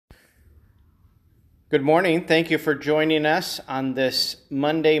Good morning. Thank you for joining us on this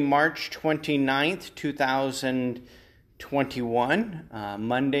Monday, March 29th, 2021,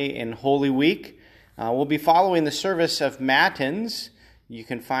 Monday in Holy Week. We'll be following the service of Matins. You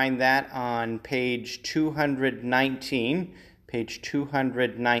can find that on page 219. Page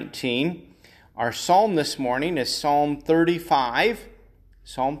 219. Our psalm this morning is Psalm 35.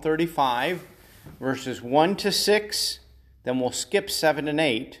 Psalm 35, verses 1 to 6. Then we'll skip 7 and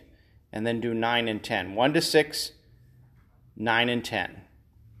 8. And then do 9 and 10. 1 to 6, 9 and 10.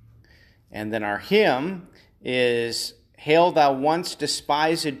 And then our hymn is Hail Thou Once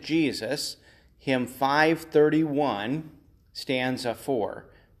Despised Jesus, hymn 531, stanza 4.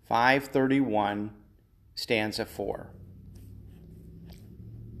 531, stanza 4.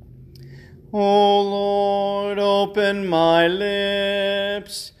 O Lord, open my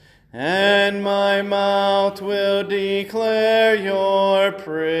lips, and my mouth will declare your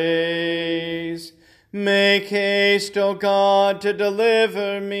praise. Make haste, O God, to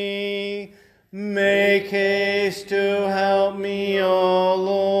deliver me. Make haste to help me, O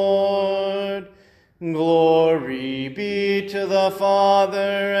Lord. Glory be to the Father,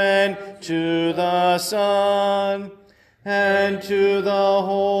 and to the Son, and to the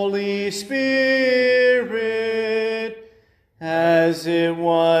Holy Spirit, as it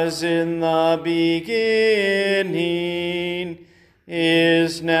was in the beginning,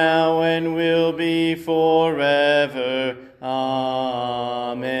 is now, and will be forever.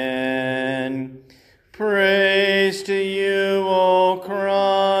 Amen. Praise to you, O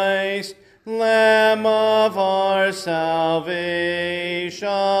Christ, Lamb of our salvation.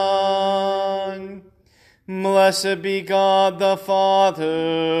 Blessed be God the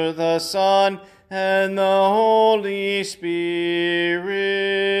Father, the Son, and the Holy Spirit.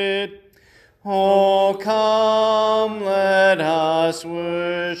 Oh, come, let us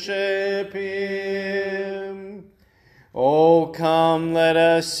worship him. Oh, come, let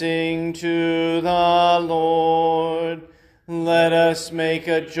us sing to the Lord. Let us make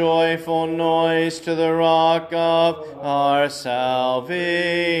a joyful noise to the rock of our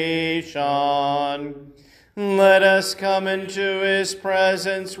salvation. Let us come into his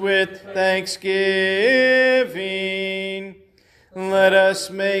presence with thanksgiving. Let us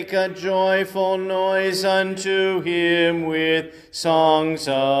make a joyful noise unto him with songs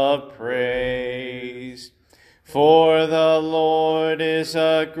of praise. For the Lord is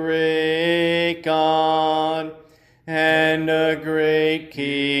a great God, and a great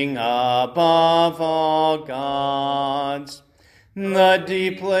King above all gods. The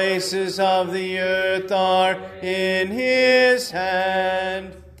deep places of the earth are in his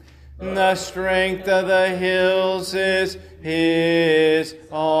hand. The strength of the hills is his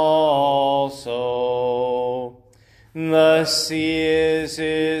also. The sea is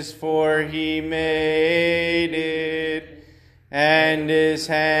his, for he made it, and his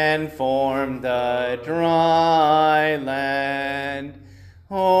hand formed the dry land.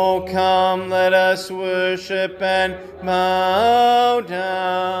 Oh, come, let us worship and bow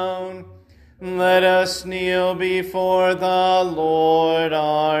down. Let us kneel before the Lord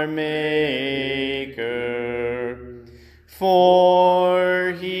our Maker.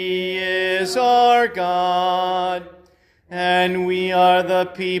 For he is our God, and we are the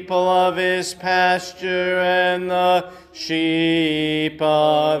people of his pasture and the sheep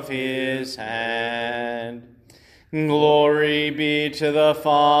of his hand. Glory be to the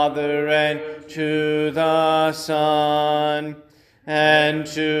Father, and to the Son, and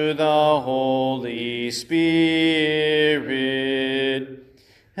to the Holy Spirit,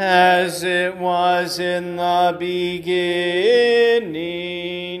 as it was in the beginning,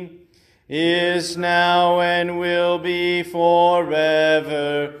 is now, and will be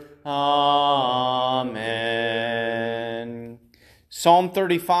forever. Amen. Psalm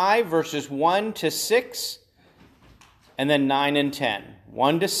 35, verses 1 to 6. And then 9 and 10.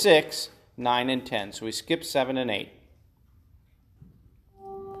 1 to 6, 9 and 10. So we skip 7 and 8.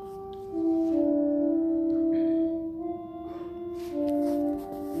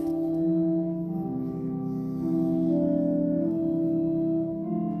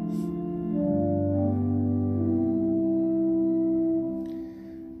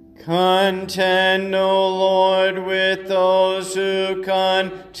 Contend, O Lord, with those who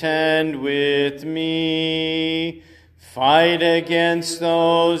contend with me. Fight against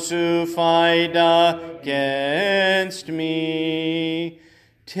those who fight against me.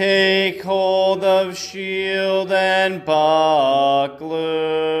 Take hold of shield and buckler,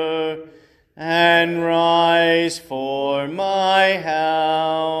 and rise for my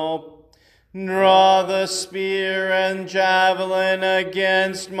help. Draw the spear and javelin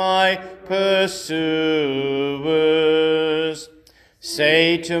against my pursuers.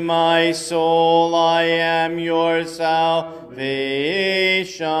 Say to my soul, I am your salvation.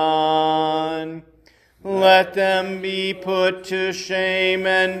 Let them be put to shame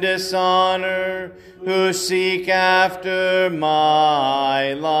and dishonor who seek after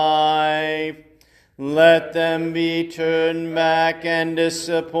my life. Let them be turned back and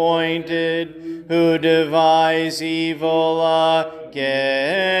disappointed who devise evil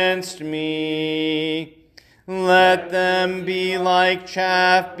against me. Let them be like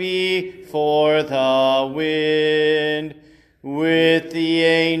chaff before the wind, with the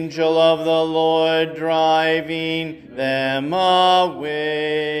angel of the Lord driving them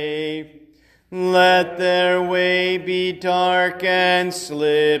away. Let their way be dark and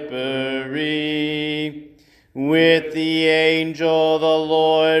slippery, with the angel of the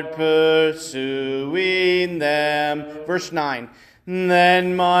Lord pursuing them. Verse 9.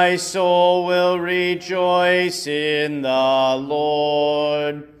 Then my soul will rejoice in the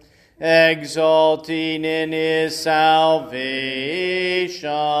Lord, exulting in his salvation.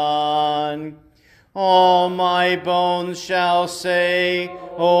 All my bones shall say,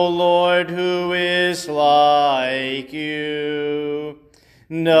 O Lord, who is like you?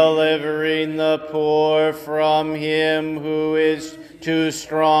 Delivering the poor from him who is too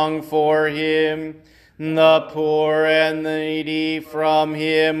strong for him, the poor and the needy from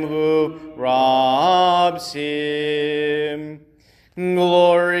him who robs him.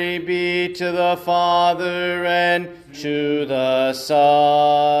 Glory be to the Father, and to the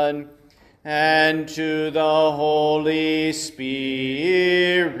Son, and to the Holy Spirit,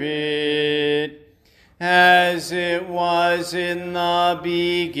 as it was in the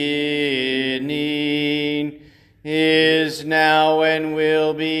beginning, is now, and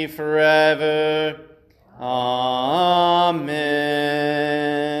will be forever. Amen.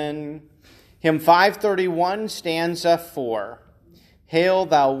 Hymn 531, stanza 4. Hail,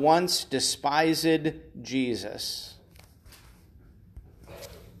 thou once despised Jesus.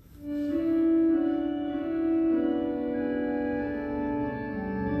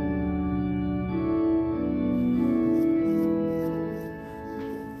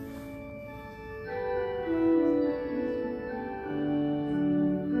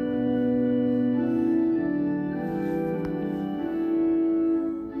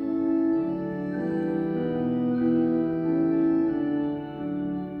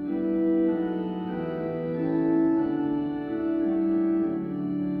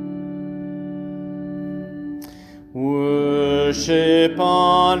 Worship,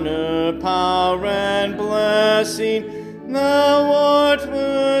 honor, power, and blessing, thou art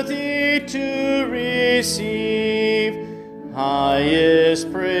worthy to receive.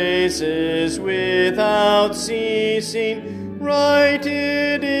 Highest praises without ceasing, right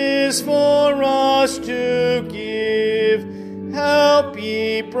it is for us to give. Help,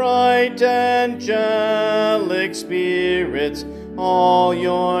 ye bright angelic spirits, all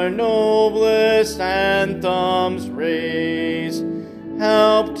your noblest anthems raise.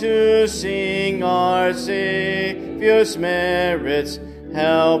 Help to sing our Savior's merits.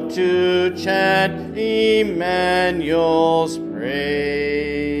 Help to chant Emmanuel's praise.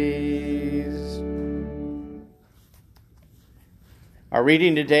 Our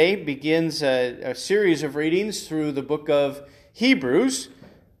reading today begins a series of readings through the book of Hebrews.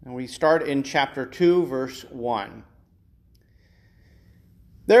 And we start in chapter 2, verse 1.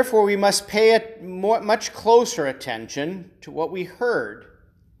 Therefore, we must pay much closer attention to what we heard,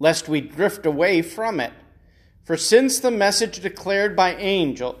 lest we drift away from it. For since the message declared by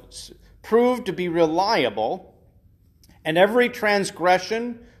angels proved to be reliable, and every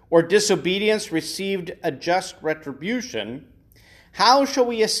transgression or disobedience received a just retribution, how shall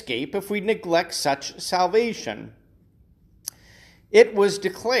we escape if we neglect such salvation? It was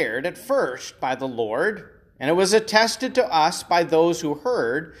declared at first by the Lord, and it was attested to us by those who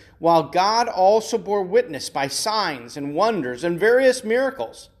heard, while God also bore witness by signs and wonders and various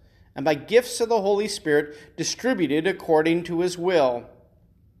miracles, and by gifts of the Holy Spirit distributed according to his will.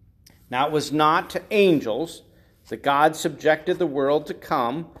 Now it was not to angels that God subjected the world to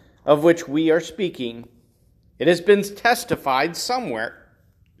come, of which we are speaking. It has been testified somewhere.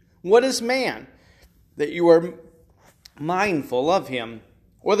 What is man, that you are mindful of him,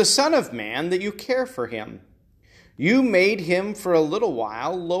 or the Son of Man, that you care for him? You made him for a little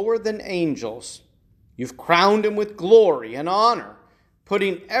while lower than angels. You've crowned him with glory and honor,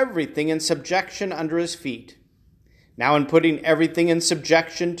 putting everything in subjection under his feet. Now in putting everything in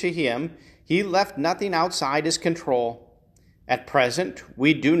subjection to him, he left nothing outside his control. At present,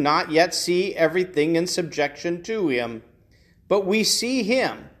 we do not yet see everything in subjection to him, but we see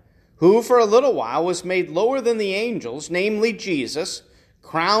him who for a little while was made lower than the angels, namely Jesus,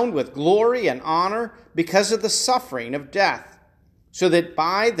 crowned with glory and honor because of the suffering of death, so that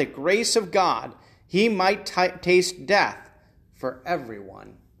by the grace of God he might taste death for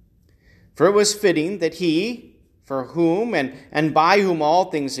everyone. For it was fitting that he, for whom and by whom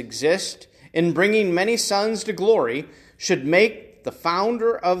all things exist, in bringing many sons to glory, should make the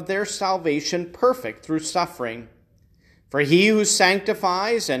founder of their salvation perfect through suffering. For he who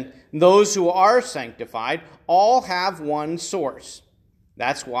sanctifies and those who are sanctified all have one source.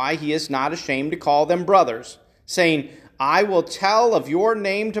 That's why he is not ashamed to call them brothers, saying, I will tell of your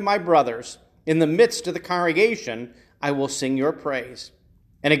name to my brothers. In the midst of the congregation, I will sing your praise.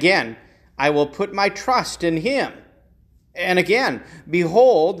 And again, I will put my trust in him. And again,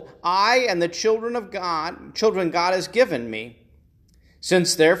 behold, I and the children God has given me.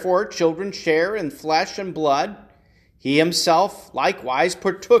 Since therefore children share in flesh and blood, he himself likewise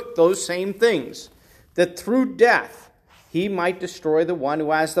partook those same things, that through death he might destroy the one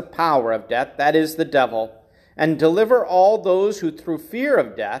who has the power of death, that is, the devil, and deliver all those who through fear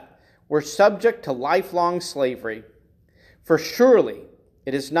of death were subject to lifelong slavery. For surely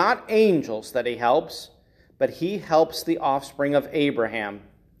it is not angels that he helps, but he helps the offspring of Abraham.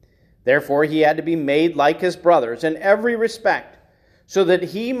 Therefore he had to be made like his brothers in every respect, so that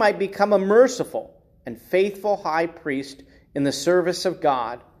he might become a merciful and faithful high priest in the service of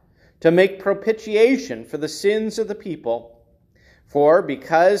God, to make propitiation for the sins of the people. For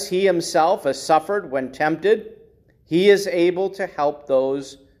because he himself has suffered when tempted, he is able to help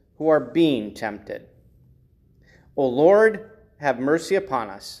those who are being tempted. O Lord, have mercy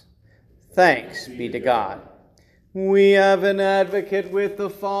upon us. Thanks be to God. We have an advocate with the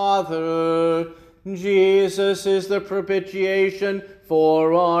Father. Jesus is the propitiation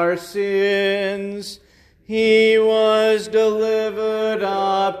for our sins. He was delivered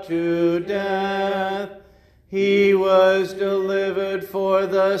up to death. He was delivered for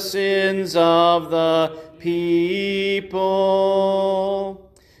the sins of the people.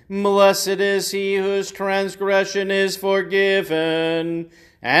 Blessed is he whose transgression is forgiven,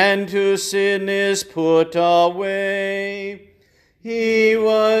 and whose sin is put away. He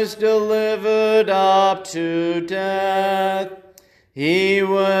was delivered up to death. He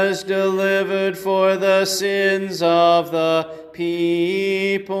was delivered for the sins of the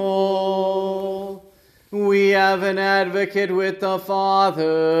people. We have an advocate with the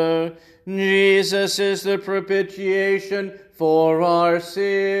Father. Jesus is the propitiation for our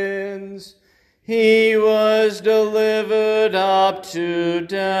sins. He was delivered up to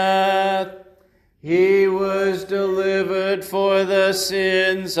death. He was delivered for the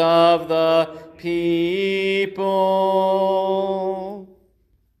sins of the people.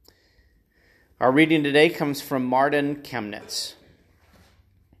 Our reading today comes from Martin Chemnitz.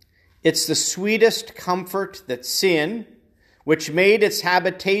 It's the sweetest comfort that sin, which made its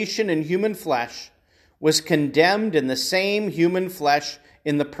habitation in human flesh, was condemned in the same human flesh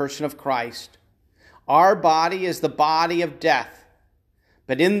in the person of Christ. Our body is the body of death,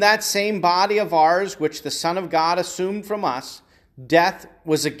 but in that same body of ours, which the Son of God assumed from us, death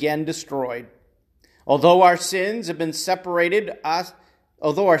was again destroyed. Although our sins have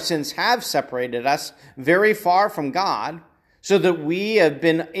separated us very far from God, so that we have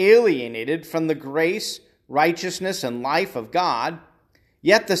been alienated from the grace, righteousness, and life of God,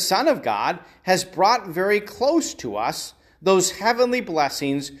 yet the Son of God has brought very close to us those heavenly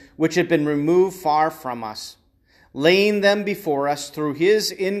blessings which had been removed far from us, laying them before us through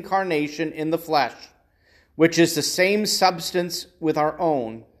his incarnation in the flesh, which is the same substance with our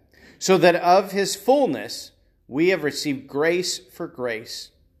own, so that of his fullness we have received grace for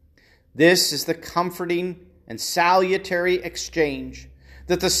grace. This is the comforting and salutary exchange,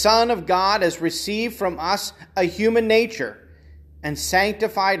 that the Son of God has received from us a human nature, and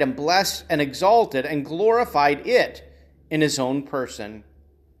sanctified and blessed and exalted and glorified it in his own person.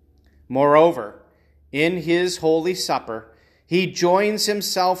 Moreover, in his holy supper, he joins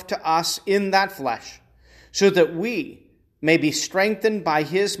himself to us in that flesh, so that we may be strengthened by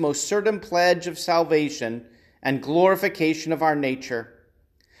his most certain pledge of salvation and glorification of our nature.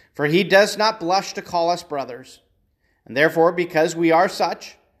 For he does not blush to call us brothers, and therefore, because we are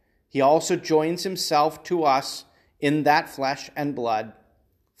such, he also joins himself to us in that flesh and blood.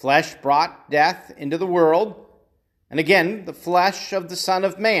 Flesh brought death into the world, and again, the flesh of the Son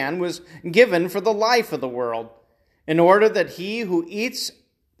of Man was given for the life of the world, in order that he who eats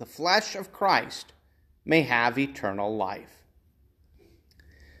the flesh of Christ may have eternal life.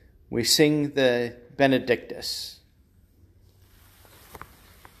 We sing the Benedictus.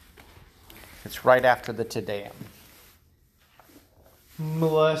 It's right after the Te Deum.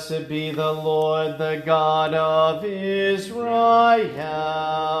 Blessed be the Lord, the God of Israel,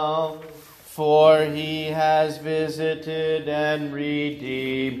 for he has visited and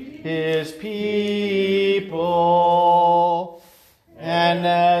redeemed his people, and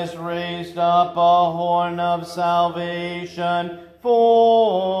has raised up a horn of salvation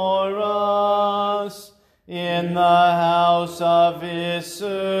for us in the house of his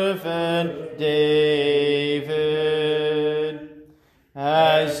servant David,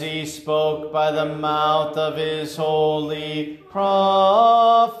 as he spoke by the mouth of his holy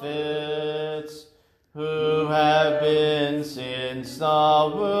prophets, who have been since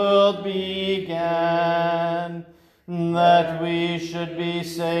the world began, that we should be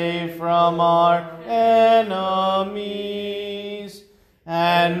saved from our enemies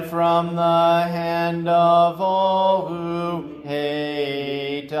and from the hand of all who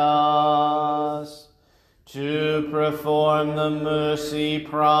hate us, to perform the mercy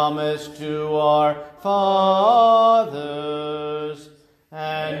promised to our fathers,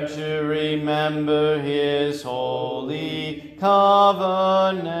 and to remember his holy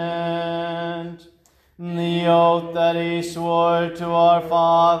covenant, the oath that he swore to our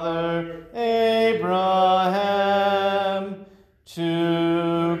father Abraham,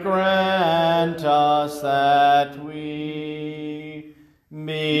 to grant us that we,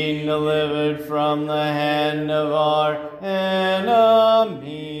 being delivered from the hand of our enemies,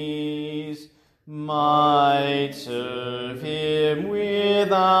 might serve him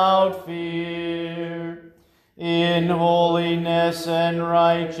without fear, in holiness and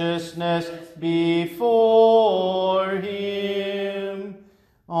righteousness before him,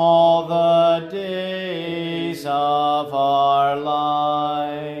 all the days of our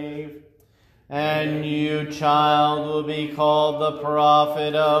life. And you, child, will be called the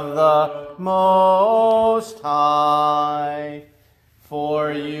prophet of the Most High,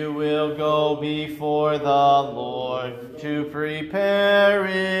 for you will go before the Lord to prepare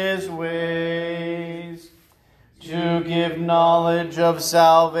his ways, to give knowledge of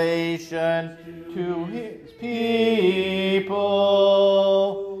salvation to his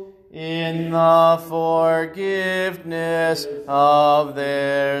people in the forgiveness of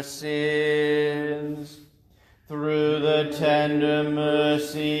their sins, through the tender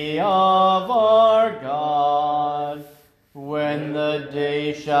mercy of our God, when the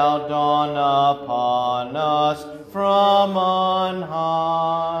day shall dawn upon us from on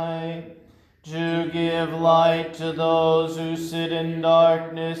high, to give light to those who sit in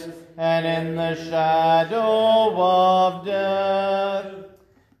darkness and in the shadow of death,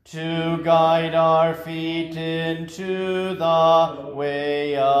 to guide our feet into the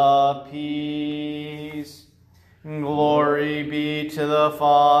way of peace. Glory be to the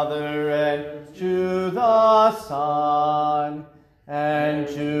Father, and to the Son, and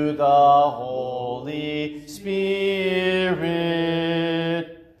to the Holy Spirit,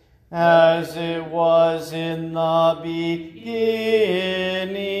 as it was in the beginning,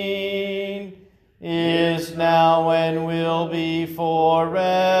 is now, and will be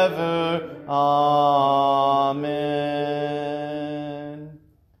forever. Amen.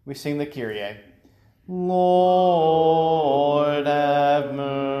 We sing the Kyrie. Lord, have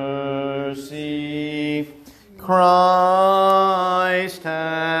mercy. Christ,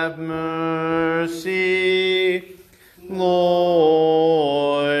 have mercy.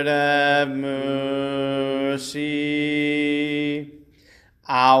 Lord, have mercy.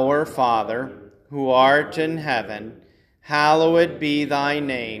 Our Father, who art in heaven, hallowed be thy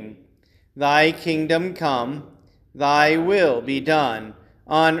name. Thy kingdom come, thy will be done,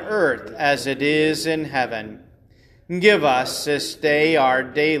 on earth as it is in heaven. Give us this day our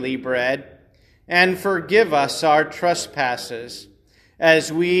daily bread, and forgive us our trespasses,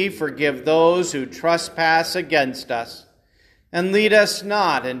 as we forgive those who trespass against us. And lead us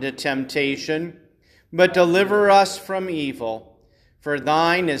not into temptation, but deliver us from evil. For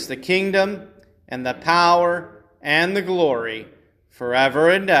thine is the kingdom, and the power, and the glory, forever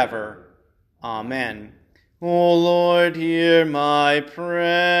and ever. Amen. O Lord, hear my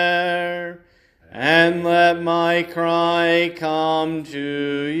prayer, and let my cry come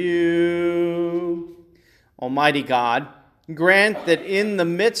to you. Almighty God, grant that in the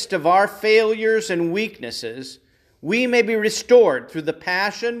midst of our failures and weaknesses, we may be restored through the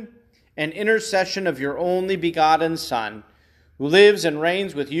passion and intercession of your only begotten Son, who lives and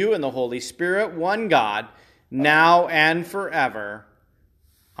reigns with you in the Holy Spirit, one God, now and forever.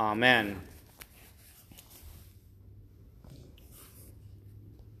 Amen.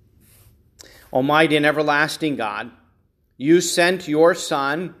 Almighty and everlasting God, you sent your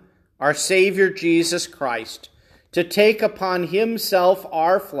Son, our Savior Jesus Christ, to take upon himself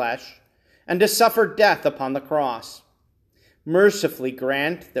our flesh and to suffer death upon the cross. Mercifully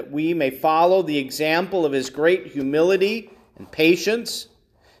grant that we may follow the example of his great humility and patience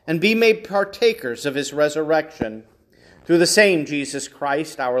and be made partakers of his resurrection. Through the same Jesus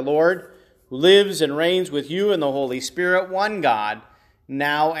Christ, our Lord, who lives and reigns with you in the Holy Spirit, one God,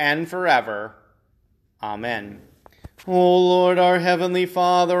 now and forever. Amen. O Lord, our heavenly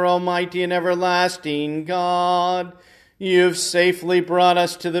Father, almighty and everlasting God, you've safely brought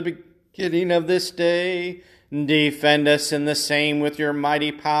us to the beginning of this day. Defend us in the same with your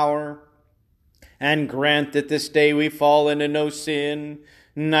mighty power, and grant that this day we fall into no sin,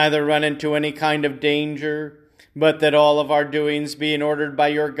 neither run into any kind of danger, but that all of our doings, being ordered by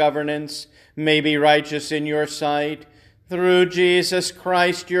your governance, may be righteous in your sight. Through Jesus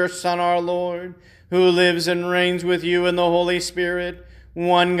Christ, your Son, our Lord, who lives and reigns with you in the Holy Spirit,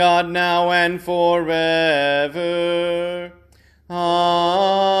 one God, now and forever.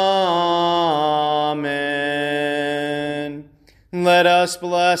 Amen. Let us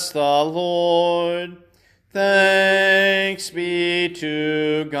bless the Lord. Thanks be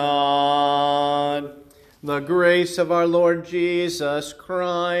to God. The grace of our Lord Jesus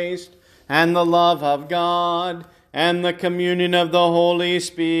Christ, and the love of God, and the communion of the Holy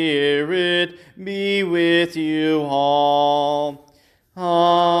Spirit be with you all.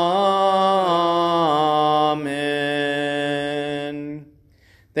 Amen.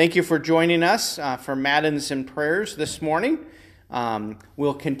 Thank you for joining us for Matins and Prayers this morning.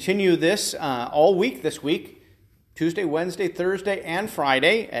 We'll continue this all week this week, Tuesday, Wednesday, Thursday, and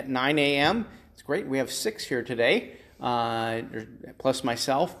Friday at 9 a.m. It's great. We have 6 here today, plus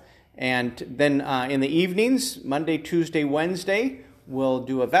myself. And then in the evenings, Monday, Tuesday, Wednesday, we'll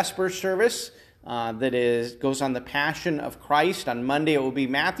do a Vesper service that goes on the Passion of Christ. On Monday, it will be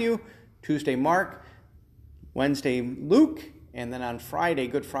Matthew, Tuesday, Mark, Wednesday, Luke, and then on Friday,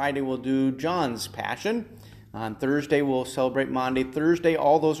 Good Friday, we'll do John's Passion. On Thursday, we'll celebrate Maundy Thursday.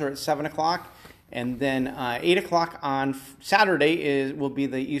 All those are at 7 o'clock. And then 8 o'clock on Saturday will be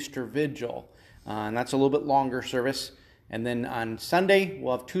the Easter Vigil. And that's a little bit longer service. And then on Sunday,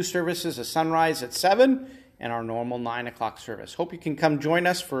 we'll have 2 services, a sunrise at 7 and our normal 9 o'clock service. Hope you can come join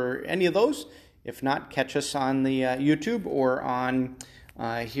us for any of those. If not, catch us on the YouTube or on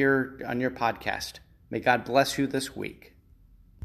here on your podcast. May God bless you this week.